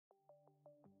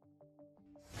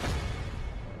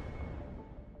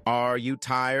Are you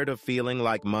tired of feeling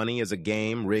like money is a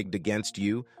game rigged against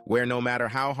you, where no matter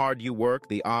how hard you work,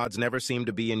 the odds never seem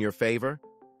to be in your favor?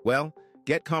 Well,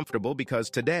 get comfortable because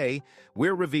today,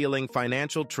 we're revealing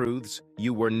financial truths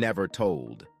you were never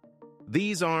told.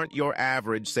 These aren't your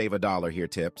average save a dollar here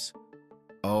tips.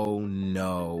 Oh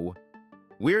no.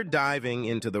 We're diving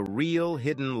into the real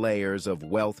hidden layers of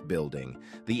wealth building,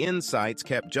 the insights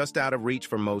kept just out of reach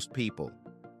for most people.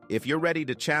 If you're ready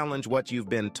to challenge what you've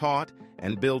been taught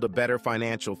and build a better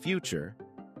financial future,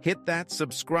 hit that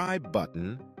subscribe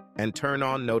button and turn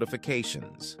on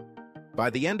notifications. By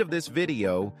the end of this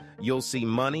video, you'll see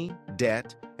money,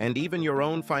 debt, and even your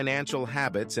own financial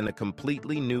habits in a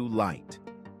completely new light.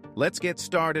 Let's get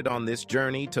started on this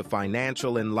journey to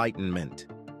financial enlightenment.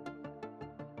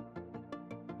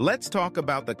 Let's talk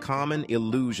about the common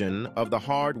illusion of the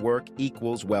hard work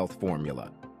equals wealth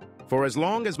formula. For as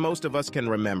long as most of us can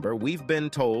remember, we've been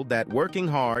told that working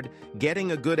hard,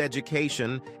 getting a good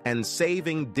education, and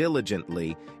saving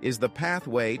diligently is the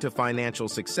pathway to financial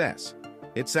success.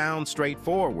 It sounds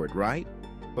straightforward, right?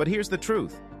 But here's the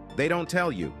truth. They don't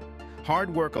tell you.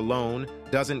 Hard work alone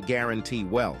doesn't guarantee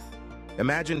wealth.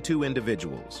 Imagine two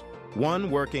individuals,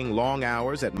 one working long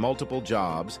hours at multiple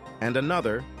jobs, and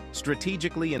another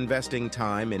strategically investing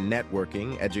time in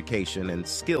networking, education, and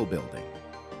skill building.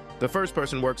 The first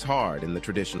person works hard in the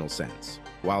traditional sense,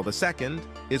 while the second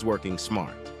is working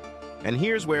smart. And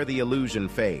here's where the illusion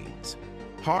fades.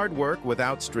 Hard work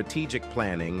without strategic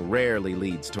planning rarely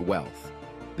leads to wealth.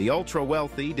 The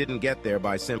ultra-wealthy didn't get there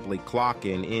by simply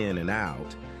clocking in and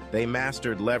out. They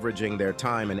mastered leveraging their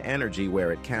time and energy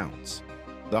where it counts.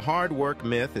 The hard work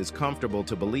myth is comfortable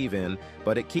to believe in,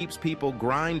 but it keeps people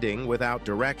grinding without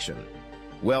direction.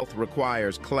 Wealth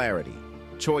requires clarity,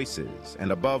 choices,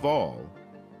 and above all,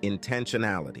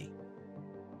 intentionality.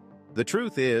 The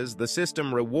truth is, the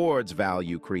system rewards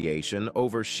value creation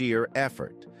over sheer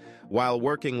effort. While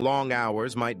working long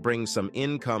hours might bring some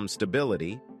income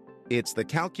stability, it's the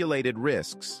calculated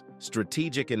risks,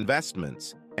 strategic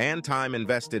investments, and time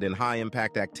invested in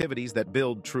high-impact activities that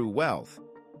build true wealth.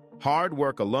 Hard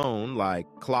work alone, like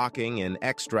clocking in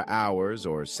extra hours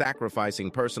or sacrificing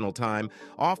personal time,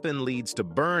 often leads to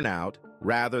burnout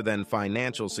rather than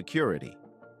financial security.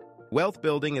 Wealth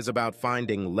building is about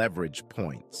finding leverage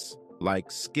points, like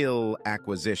skill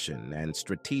acquisition and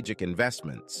strategic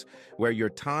investments, where your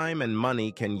time and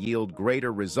money can yield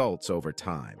greater results over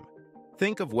time.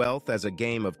 Think of wealth as a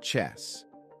game of chess.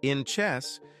 In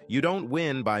chess, you don't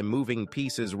win by moving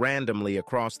pieces randomly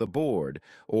across the board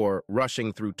or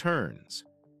rushing through turns.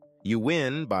 You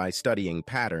win by studying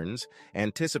patterns,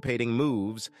 anticipating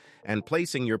moves, and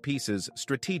placing your pieces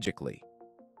strategically.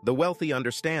 The wealthy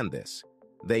understand this.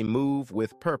 They move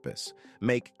with purpose,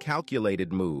 make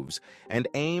calculated moves, and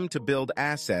aim to build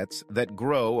assets that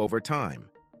grow over time.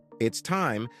 It's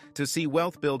time to see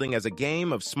wealth building as a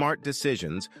game of smart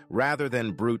decisions rather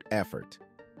than brute effort.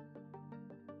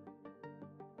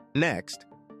 Next,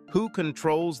 who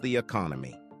controls the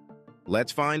economy?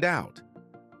 Let's find out.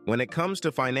 When it comes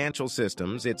to financial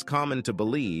systems, it's common to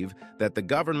believe that the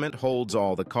government holds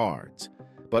all the cards.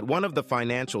 But one of the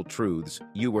financial truths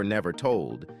you were never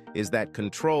told is that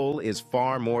control is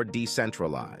far more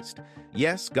decentralized.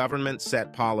 Yes, governments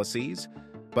set policies,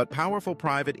 but powerful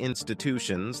private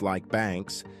institutions like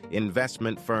banks,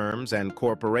 investment firms, and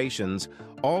corporations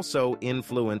also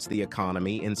influence the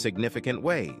economy in significant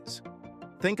ways.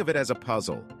 Think of it as a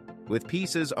puzzle, with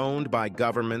pieces owned by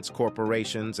governments,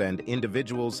 corporations, and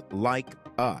individuals like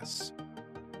us.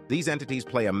 These entities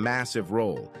play a massive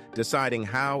role, deciding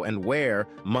how and where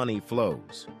money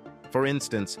flows. For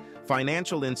instance,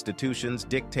 financial institutions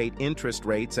dictate interest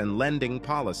rates and lending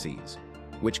policies,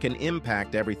 which can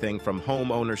impact everything from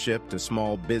home ownership to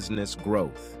small business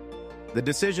growth. The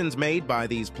decisions made by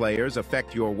these players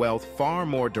affect your wealth far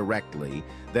more directly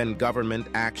than government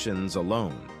actions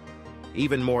alone.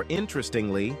 Even more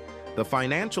interestingly, the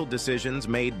financial decisions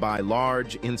made by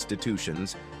large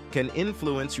institutions can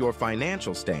influence your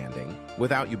financial standing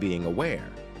without you being aware.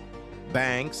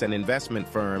 Banks and investment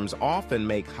firms often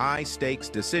make high-stakes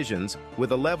decisions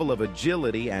with a level of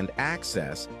agility and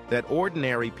access that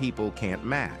ordinary people can't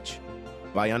match.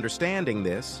 By understanding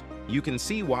this, you can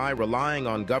see why relying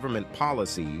on government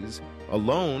policies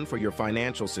alone for your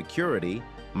financial security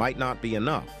might not be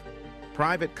enough.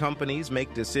 Private companies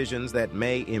make decisions that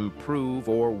may improve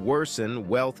or worsen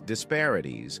wealth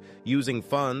disparities, using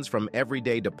funds from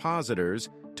everyday depositors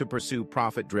to pursue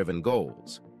profit-driven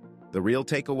goals. The real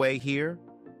takeaway here?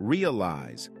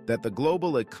 Realize that the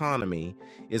global economy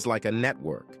is like a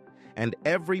network, and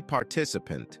every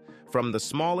participant, from the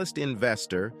smallest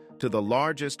investor to the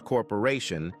largest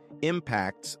corporation,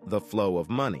 impacts the flow of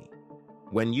money.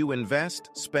 When you invest,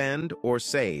 spend, or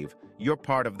save, you're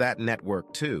part of that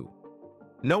network too.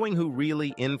 Knowing who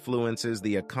really influences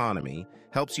the economy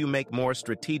helps you make more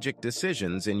strategic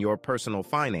decisions in your personal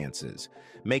finances,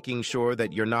 making sure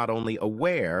that you're not only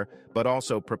aware, but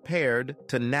also prepared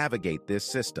to navigate this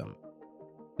system.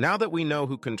 Now that we know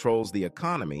who controls the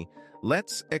economy,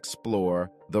 let's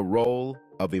explore the role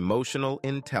of emotional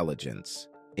intelligence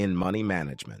in money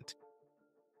management.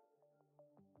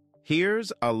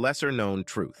 Here's a lesser-known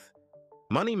truth.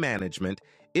 Money management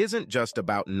isn't just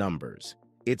about numbers.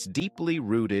 It's deeply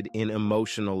rooted in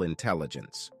emotional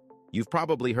intelligence. You've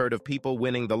probably heard of people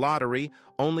winning the lottery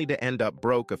only to end up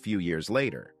broke a few years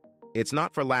later. It's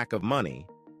not for lack of money,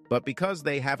 but because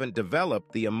they haven't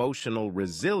developed the emotional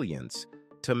resilience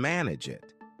to manage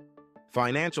it.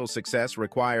 Financial success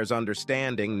requires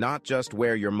understanding not just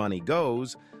where your money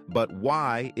goes, but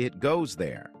why it goes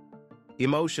there.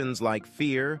 Emotions like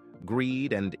fear,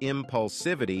 greed, and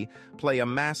impulsivity play a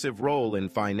massive role in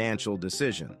financial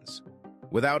decisions.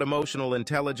 Without emotional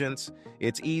intelligence,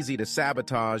 it's easy to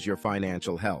sabotage your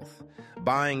financial health,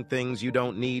 buying things you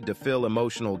don't need to fill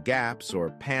emotional gaps or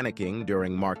panicking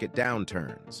during market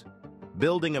downturns.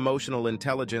 Building emotional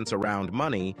intelligence around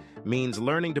money means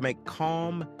learning to make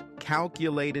calm,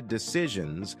 calculated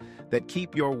decisions that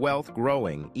keep your wealth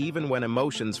growing even when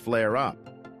emotions flare up.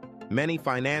 Many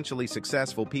financially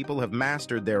successful people have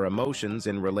mastered their emotions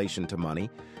in relation to money,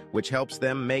 which helps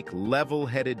them make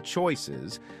level-headed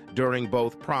choices during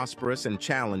both prosperous and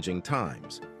challenging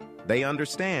times. They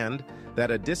understand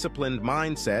that a disciplined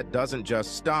mindset doesn't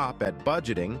just stop at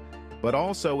budgeting, but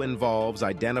also involves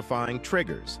identifying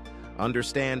triggers,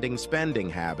 understanding spending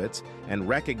habits, and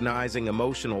recognizing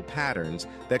emotional patterns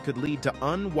that could lead to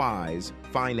unwise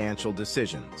financial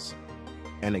decisions.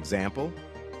 An example?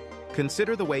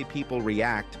 Consider the way people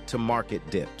react to market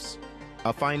dips.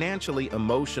 A financially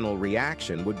emotional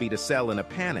reaction would be to sell in a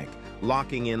panic,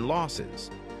 locking in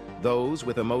losses. Those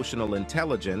with emotional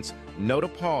intelligence know to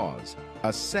pause,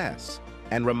 assess,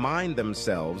 and remind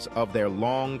themselves of their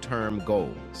long-term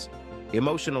goals.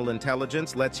 Emotional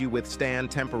intelligence lets you withstand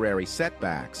temporary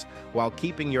setbacks while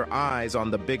keeping your eyes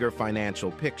on the bigger financial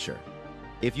picture.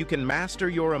 If you can master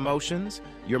your emotions,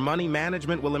 your money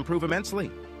management will improve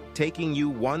immensely, taking you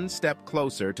one step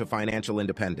closer to financial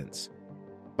independence.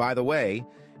 By the way,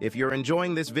 if you're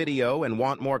enjoying this video and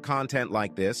want more content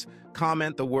like this,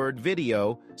 comment the word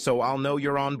video so I'll know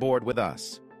you're on board with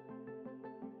us.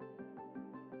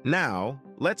 Now,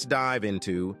 let's dive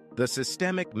into the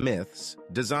systemic myths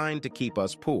designed to keep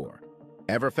us poor.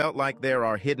 Ever felt like there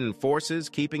are hidden forces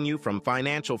keeping you from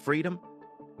financial freedom?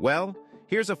 Well,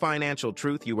 here's a financial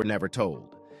truth you were never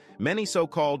told. Many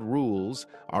so-called rules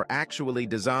are actually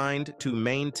designed to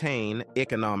maintain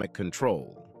economic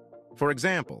control. For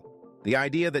example, the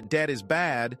idea that debt is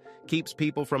bad keeps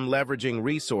people from leveraging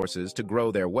resources to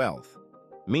grow their wealth.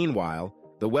 Meanwhile,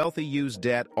 the wealthy use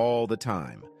debt all the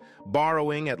time,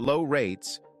 borrowing at low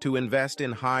rates to invest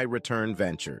in high-return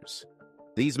ventures.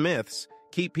 These myths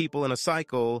keep people in a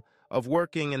cycle of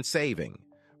working and saving,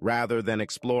 rather than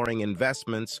exploring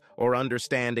investments or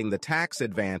understanding the tax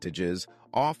advantages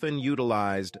often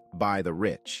utilized by the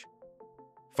rich.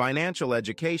 Financial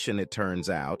education, it turns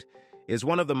out, is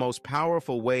one of the most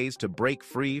powerful ways to break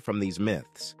free from these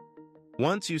myths.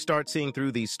 Once you start seeing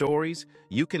through these stories,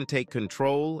 you can take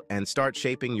control and start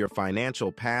shaping your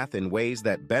financial path in ways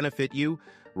that benefit you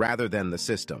rather than the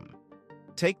system.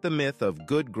 Take the myth of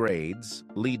good grades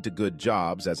lead to good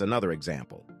jobs as another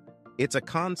example. It's a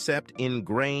concept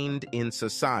ingrained in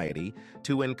society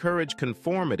to encourage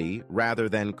conformity rather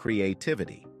than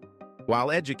creativity.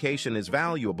 While education is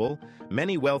valuable,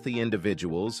 many wealthy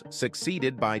individuals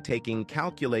succeeded by taking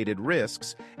calculated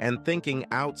risks and thinking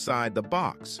outside the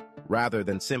box, rather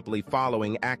than simply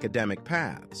following academic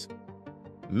paths.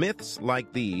 Myths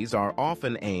like these are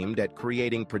often aimed at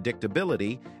creating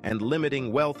predictability and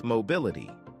limiting wealth mobility.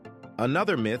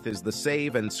 Another myth is the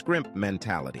save and scrimp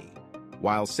mentality.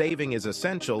 While saving is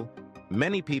essential,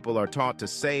 many people are taught to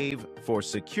save for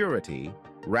security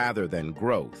rather than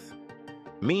growth.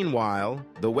 Meanwhile,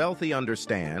 the wealthy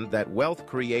understand that wealth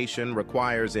creation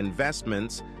requires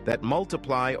investments that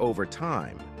multiply over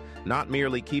time, not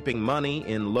merely keeping money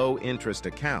in low-interest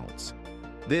accounts.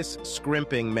 This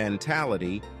scrimping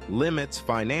mentality limits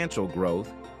financial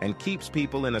growth and keeps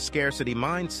people in a scarcity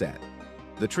mindset.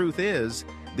 The truth is,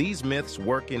 these myths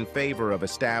work in favor of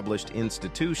established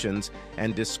institutions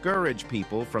and discourage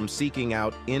people from seeking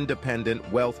out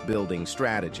independent wealth-building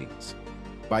strategies.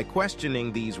 By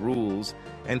questioning these rules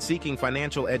and seeking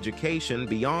financial education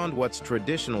beyond what's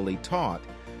traditionally taught,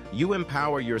 you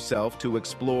empower yourself to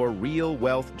explore real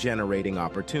wealth-generating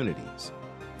opportunities.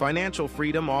 Financial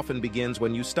freedom often begins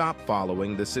when you stop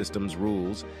following the system's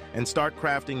rules and start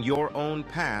crafting your own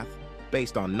path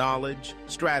based on knowledge,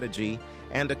 strategy,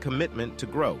 and a commitment to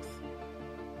growth.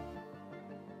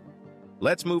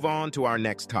 Let's move on to our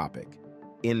next topic: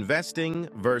 investing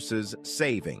versus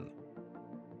saving.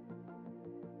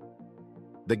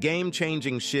 The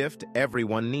game-changing shift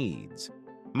everyone needs.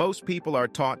 Most people are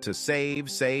taught to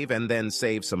save, and then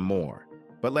save some more.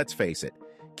 But let's face it,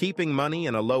 keeping money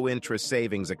in a low-interest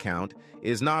savings account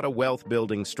is not a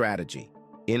wealth-building strategy.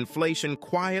 Inflation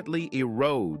quietly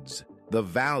erodes the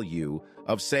value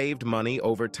of saved money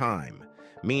over time,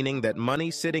 meaning that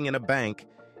money sitting in a bank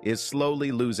is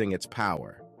slowly losing its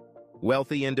power.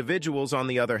 Wealthy individuals, on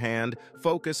the other hand,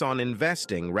 focus on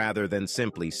investing rather than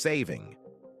simply saving.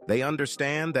 They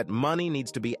understand that money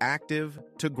needs to be active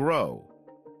to grow.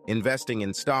 Investing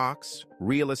in stocks,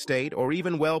 real estate, or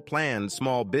even well-planned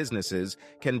small businesses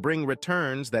can bring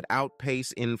returns that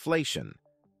outpace inflation.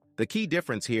 The key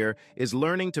difference here is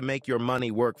learning to make your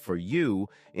money work for you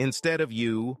instead of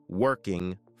you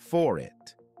working for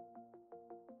it.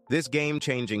 This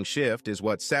game-changing shift is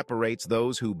what separates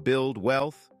those who build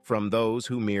wealth from those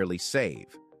who merely save.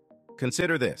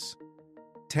 Consider this.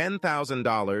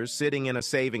 $10,000 sitting in a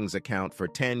savings account for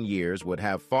 10 years would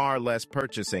have far less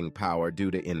purchasing power due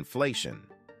to inflation.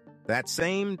 That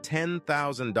same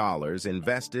 $10,000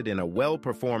 invested in a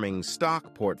well-performing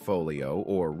stock portfolio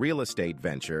or real estate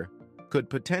venture could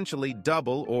potentially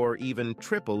double or even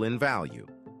triple in value.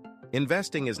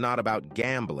 Investing is not about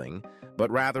gambling,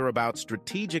 but rather about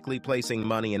strategically placing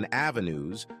money in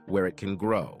avenues where it can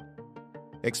grow.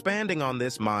 Expanding on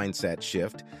this mindset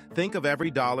shift, think of every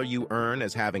dollar you earn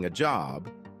as having a job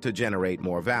to generate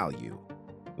more value.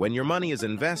 When your money is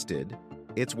invested,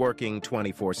 it's working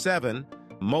 24/7,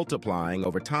 multiplying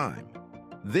over time.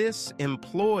 This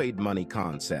employed money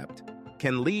concept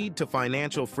can lead to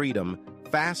financial freedom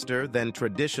faster than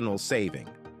traditional saving.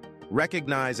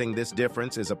 Recognizing this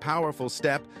difference is a powerful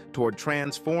step toward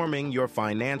transforming your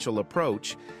financial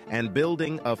approach and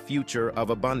building a future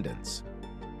of abundance.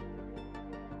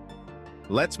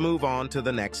 Let's move on to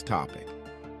the next topic: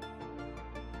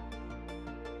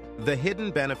 the hidden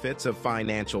benefits of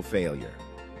financial failure.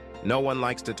 No one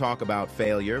likes to talk about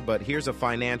failure, but here's a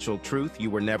financial truth you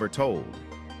were never told.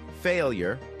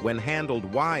 Failure, when handled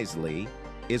wisely,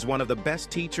 is one of the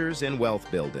best teachers in wealth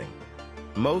building.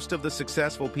 Most of the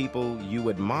successful people you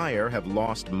admire have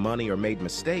lost money or made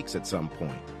mistakes at some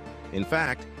point. In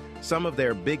fact, some of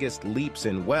their biggest leaps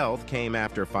in wealth came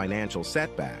after financial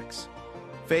setbacks.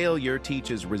 Failure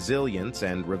teaches resilience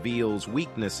and reveals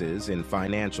weaknesses in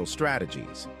financial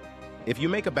strategies. If you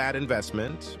make a bad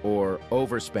investment or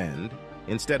overspend,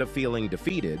 instead of feeling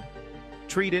defeated,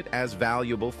 treat it as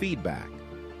valuable feedback.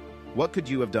 What could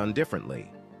you have done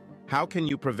differently? How can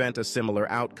you prevent a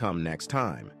similar outcome next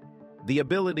time? The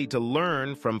ability to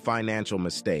learn from financial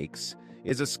mistakes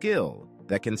is a skill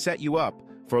that can set you up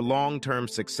for long-term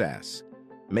success,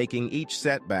 making each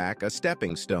setback a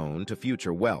stepping stone to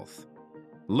future wealth.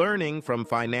 Learning from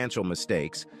financial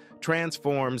mistakes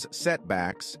transforms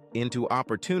setbacks into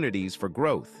opportunities for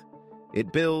growth.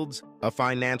 It builds a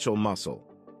financial muscle,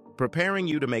 preparing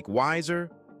you to make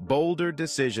wiser, bolder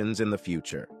decisions in the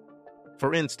future.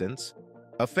 For instance,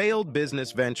 a failed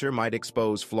business venture might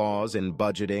expose flaws in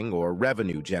budgeting or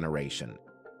revenue generation.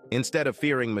 Instead of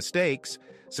fearing mistakes,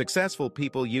 successful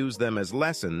people use them as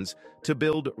lessons to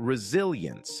build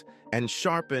resilience and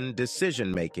sharpen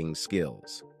decision-making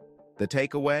skills. The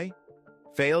takeaway?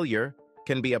 Failure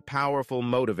can be a powerful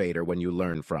motivator when you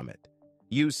learn from it.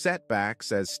 Use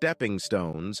setbacks as stepping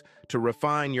stones to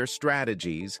refine your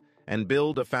strategies and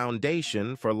build a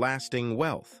foundation for lasting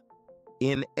wealth.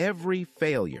 In every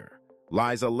failure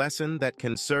lies a lesson that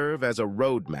can serve as a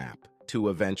roadmap to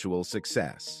eventual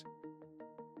success.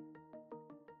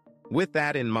 With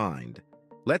that in mind,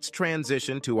 let's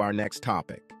transition to our next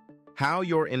topic: how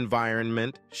your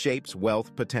environment shapes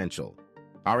wealth potential.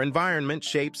 Our environment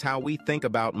shapes how we think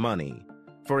about money.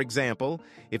 For example,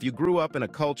 if you grew up in a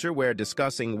culture where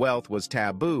discussing wealth was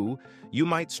taboo, you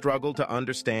might struggle to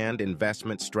understand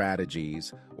investment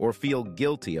strategies or feel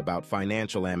guilty about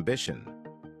financial ambition.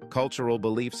 Cultural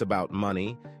beliefs about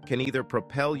money can either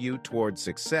propel you toward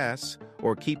success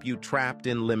or keep you trapped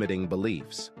in limiting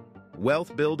beliefs.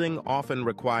 Wealth building often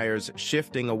requires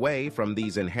shifting away from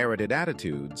these inherited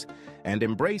attitudes and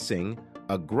embracing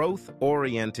a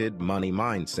growth-oriented money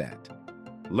mindset.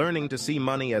 Learning to see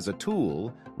money as a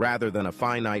tool rather than a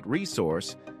finite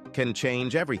resource can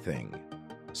change everything.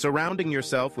 Surrounding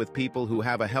yourself with people who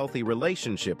have a healthy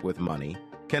relationship with money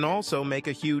can also make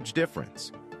a huge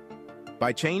difference.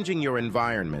 By changing your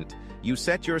environment, you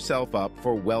set yourself up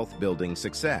for wealth-building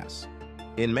success.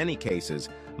 In many cases,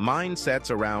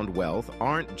 mindsets around wealth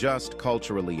aren't just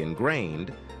culturally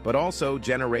ingrained, but also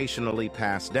generationally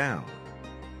passed down.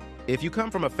 If you come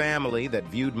from a family that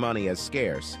viewed money as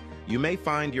scarce, you may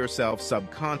find yourself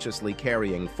subconsciously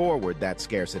carrying forward that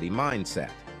scarcity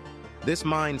mindset. This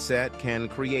mindset can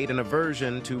create an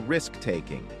aversion to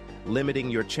risk-taking, limiting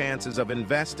your chances of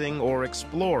investing or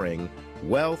exploring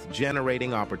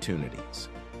wealth-generating opportunities.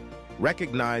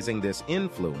 Recognizing this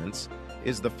influence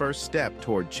is the first step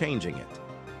toward changing it.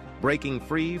 Breaking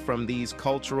free from these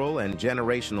cultural and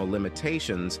generational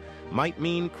limitations might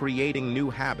mean creating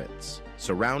new habits,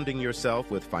 surrounding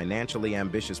yourself with financially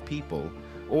ambitious people,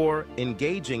 or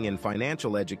engaging in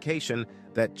financial education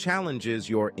that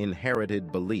challenges your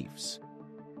inherited beliefs.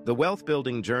 The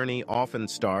wealth-building journey often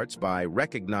starts by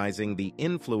recognizing the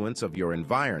influence of your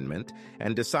environment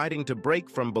and deciding to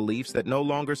break from beliefs that no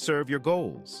longer serve your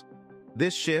goals.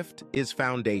 This shift is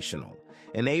foundational,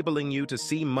 enabling you to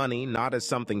see money not as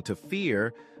something to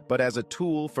fear, but as a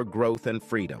tool for growth and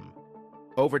freedom.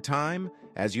 Over time,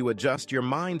 as you adjust your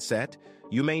mindset,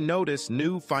 you may notice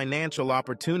new financial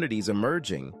opportunities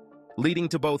emerging, leading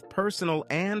to both personal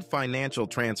and financial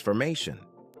transformation.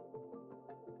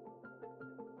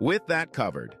 With that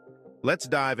covered, let's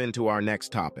dive into our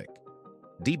next topic: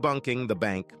 debunking the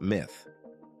bank myth.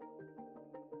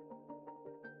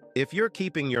 If you're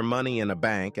keeping your money in a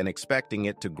bank and expecting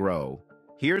it to grow,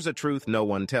 here's a truth no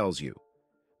one tells you.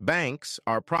 Banks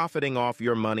are profiting off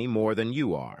your money more than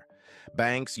you are.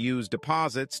 Banks use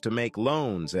deposits to make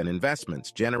loans and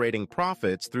investments, generating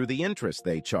profits through the interest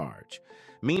they charge.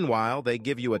 Meanwhile, they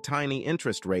give you a tiny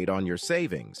interest rate on your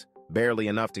savings, barely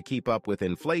enough to keep up with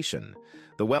inflation.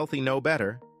 The wealthy know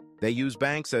better. They use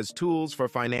banks as tools for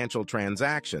financial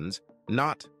transactions,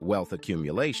 not wealth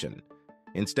accumulation.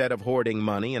 Instead of hoarding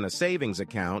money in a savings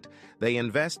account, they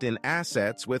invest in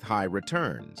assets with high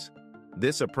returns.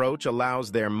 This approach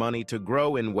allows their money to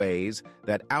grow in ways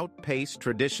that outpace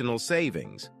traditional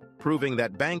savings, proving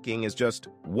that banking is just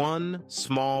one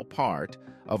small part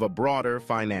of a broader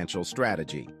financial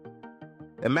strategy.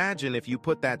 Imagine if you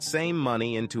put that same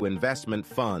money into investment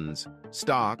funds,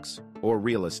 stocks, or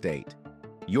real estate.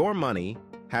 Your money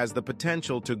has the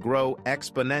potential to grow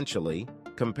exponentially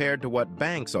compared to what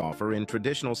banks offer in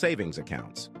traditional savings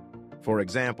accounts. For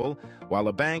example, while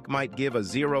a bank might give a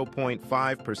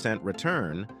 0.5%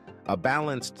 return, a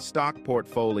balanced stock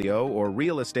portfolio or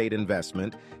real estate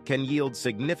investment can yield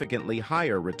significantly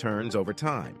higher returns over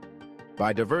time.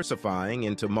 By diversifying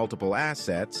into multiple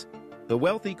assets, the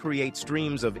wealthy create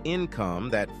streams of income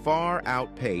that far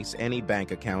outpace any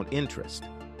bank account interest.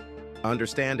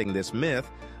 Understanding this myth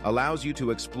allows you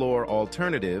to explore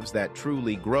alternatives that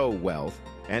truly grow wealth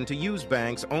and to use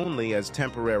banks only as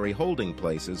temporary holding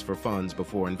places for funds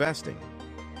before investing.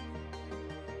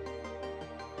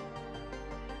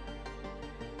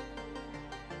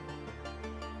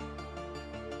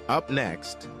 Up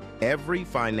next, every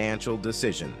financial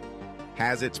decision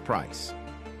has its price.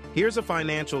 Here's a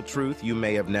financial truth you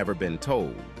may have never been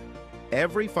told.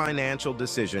 Every financial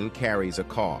decision carries a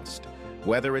cost.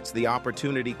 Whether it's the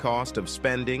opportunity cost of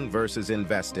spending versus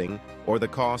investing, or the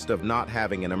cost of not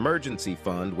having an emergency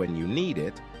fund when you need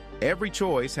it, every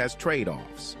choice has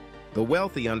trade-offs. The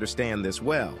wealthy understand this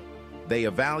well. They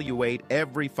evaluate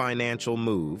every financial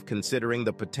move considering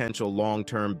the potential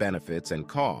long-term benefits and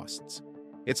costs.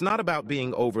 It's not about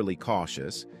being overly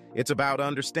cautious. It's about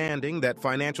understanding that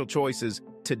financial choices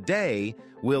today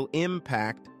will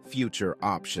impact future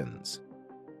options.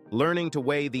 Learning to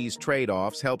weigh these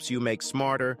trade-offs helps you make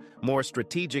smarter, more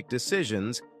strategic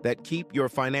decisions that keep your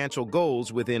financial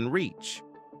goals within reach.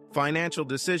 Financial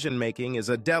decision-making is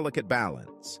a delicate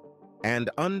balance, and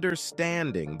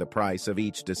understanding the price of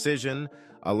each decision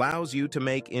allows you to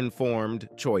make informed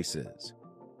choices.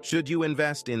 Should you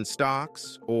invest in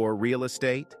stocks or real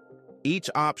estate? Each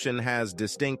option has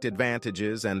distinct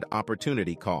advantages and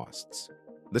opportunity costs.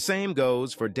 The same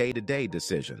goes for day-to-day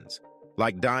decisions,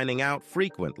 like dining out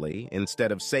frequently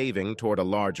instead of saving toward a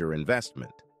larger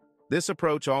investment. This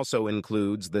approach also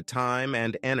includes the time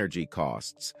and energy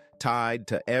costs tied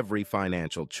to every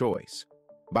financial choice.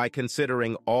 By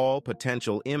considering all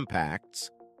potential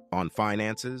impacts on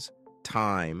finances,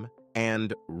 time,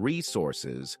 and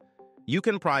resources, you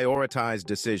can prioritize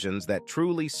decisions that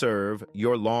truly serve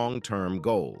your long-term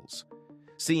goals.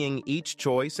 Seeing each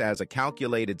choice as a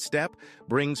calculated step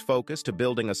brings focus to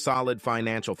building a solid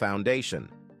financial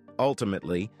foundation.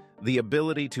 Ultimately, the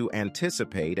ability to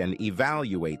anticipate and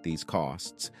evaluate these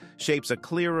costs shapes a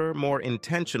clearer, more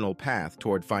intentional path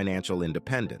toward financial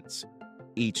independence.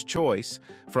 Each choice,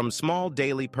 from small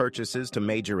daily purchases to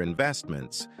major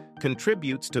investments,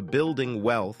 contributes to building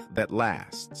wealth that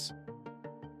lasts.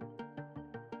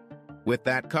 With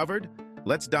that covered,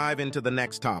 let's dive into the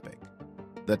next topic: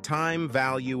 the time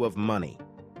value of money.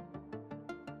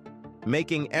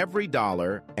 Making every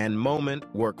dollar and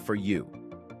moment work for you.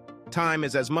 Time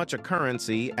is as much a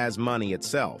currency as money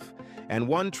itself, and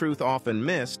one truth often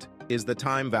missed is the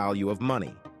time value of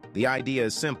money. The idea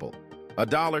is simple.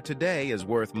 $1 today is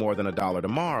worth more than $1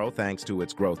 tomorrow thanks to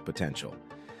its growth potential.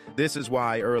 This is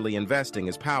why early investing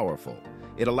is powerful.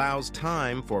 It allows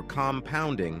time for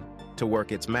compounding to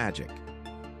work its magic.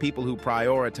 People who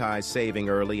prioritize saving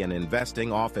early and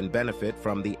investing often benefit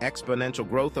from the exponential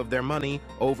growth of their money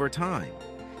over time.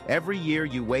 Every year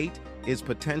you wait is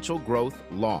potential growth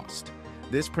lost.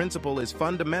 This principle is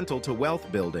fundamental to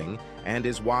wealth building and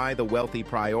is why the wealthy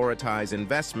prioritize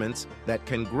investments that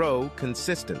can grow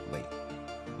consistently.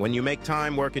 When you make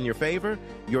time work in your favor,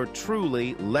 you're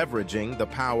truly leveraging the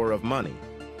power of money.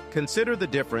 Consider the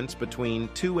difference between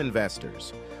two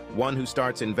investors, one who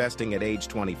starts investing at age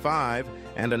 25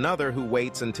 and another who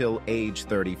waits until age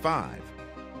 35.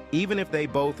 Even if they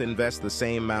both invest the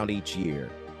same amount each year,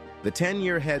 the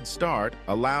 10-year head start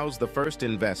allows the first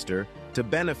investor to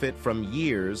benefit from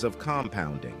years of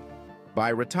compounding. By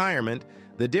retirement,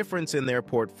 the difference in their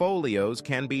portfolios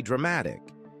can be dramatic,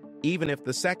 even if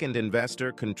the second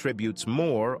investor contributes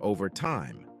more over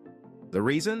time. The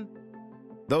reason?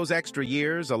 Those extra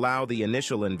years allow the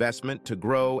initial investment to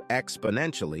grow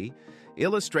exponentially,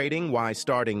 illustrating why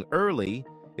starting early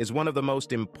is one of the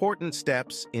most important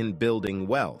steps in building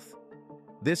wealth.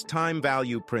 This time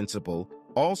value principle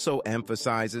also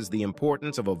emphasizes the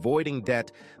importance of avoiding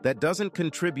debt that doesn't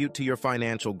contribute to your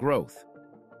financial growth.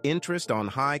 Interest on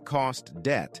high-cost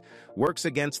debt works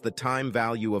against the time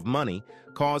value of money,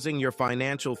 causing your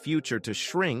financial future to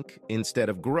shrink instead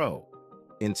of grow.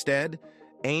 Instead,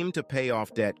 aim to pay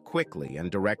off debt quickly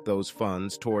and direct those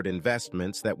funds toward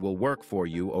investments that will work for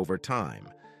you over time.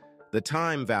 The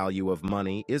time value of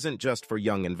money isn't just for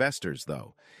young investors,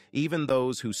 though. Even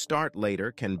those who start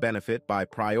later can benefit by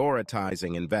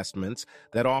prioritizing investments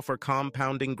that offer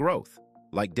compounding growth,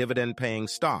 like dividend-paying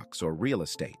stocks or real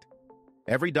estate.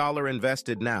 Every dollar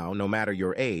invested now, no matter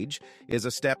your age, is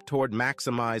a step toward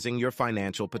maximizing your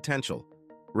financial potential.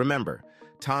 Remember,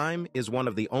 time is one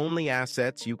of the only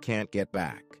assets you can't get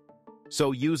back.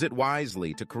 So use it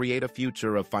wisely to create a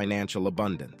future of financial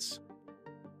abundance.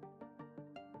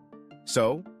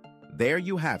 So, there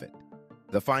you have it.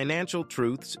 The financial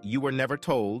truths you were never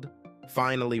told,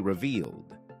 finally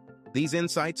revealed. These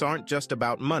insights aren't just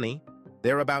about money.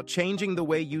 They're about changing the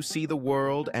way you see the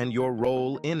world and your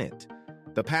role in it.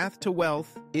 The path to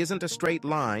wealth isn't a straight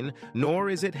line, nor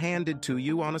is it handed to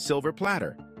you on a silver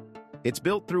platter. It's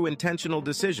built through intentional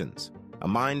decisions, a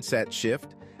mindset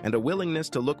shift, and a willingness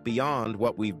to look beyond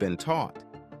what we've been taught.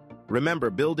 Remember,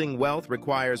 building wealth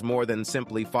requires more than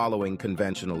simply following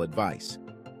conventional advice.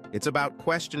 It's about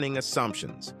questioning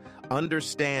assumptions,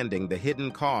 understanding the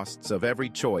hidden costs of every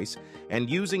choice, and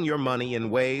using your money in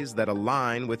ways that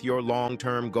align with your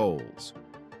long-term goals.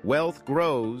 Wealth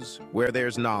grows where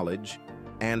there's knowledge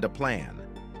and a plan.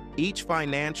 Each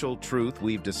financial truth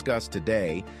we've discussed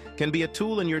today can be a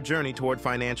tool in your journey toward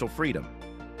financial freedom.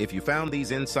 If you found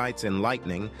these insights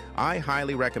enlightening, I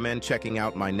highly recommend checking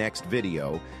out my next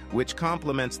video, which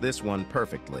complements this one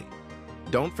perfectly.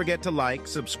 Don't forget to like,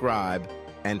 subscribe,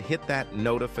 and hit that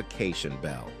notification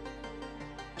bell.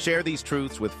 Share these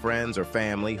truths with friends or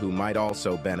family who might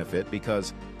also benefit,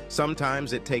 because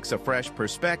sometimes it takes a fresh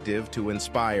perspective to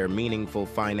inspire meaningful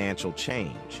financial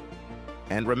change.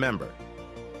 And remember,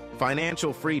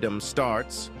 financial freedom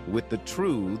starts with the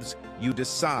truths you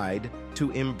decide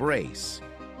to embrace.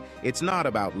 It's not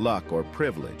about luck or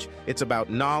privilege. It's about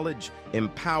knowledge,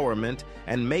 empowerment,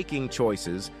 and making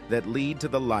choices that lead to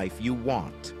the life you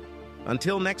want.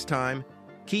 Until next time,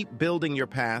 keep building your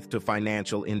path to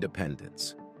financial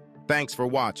independence. Thanks for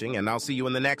watching, and I'll see you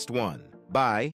in the next one. Bye.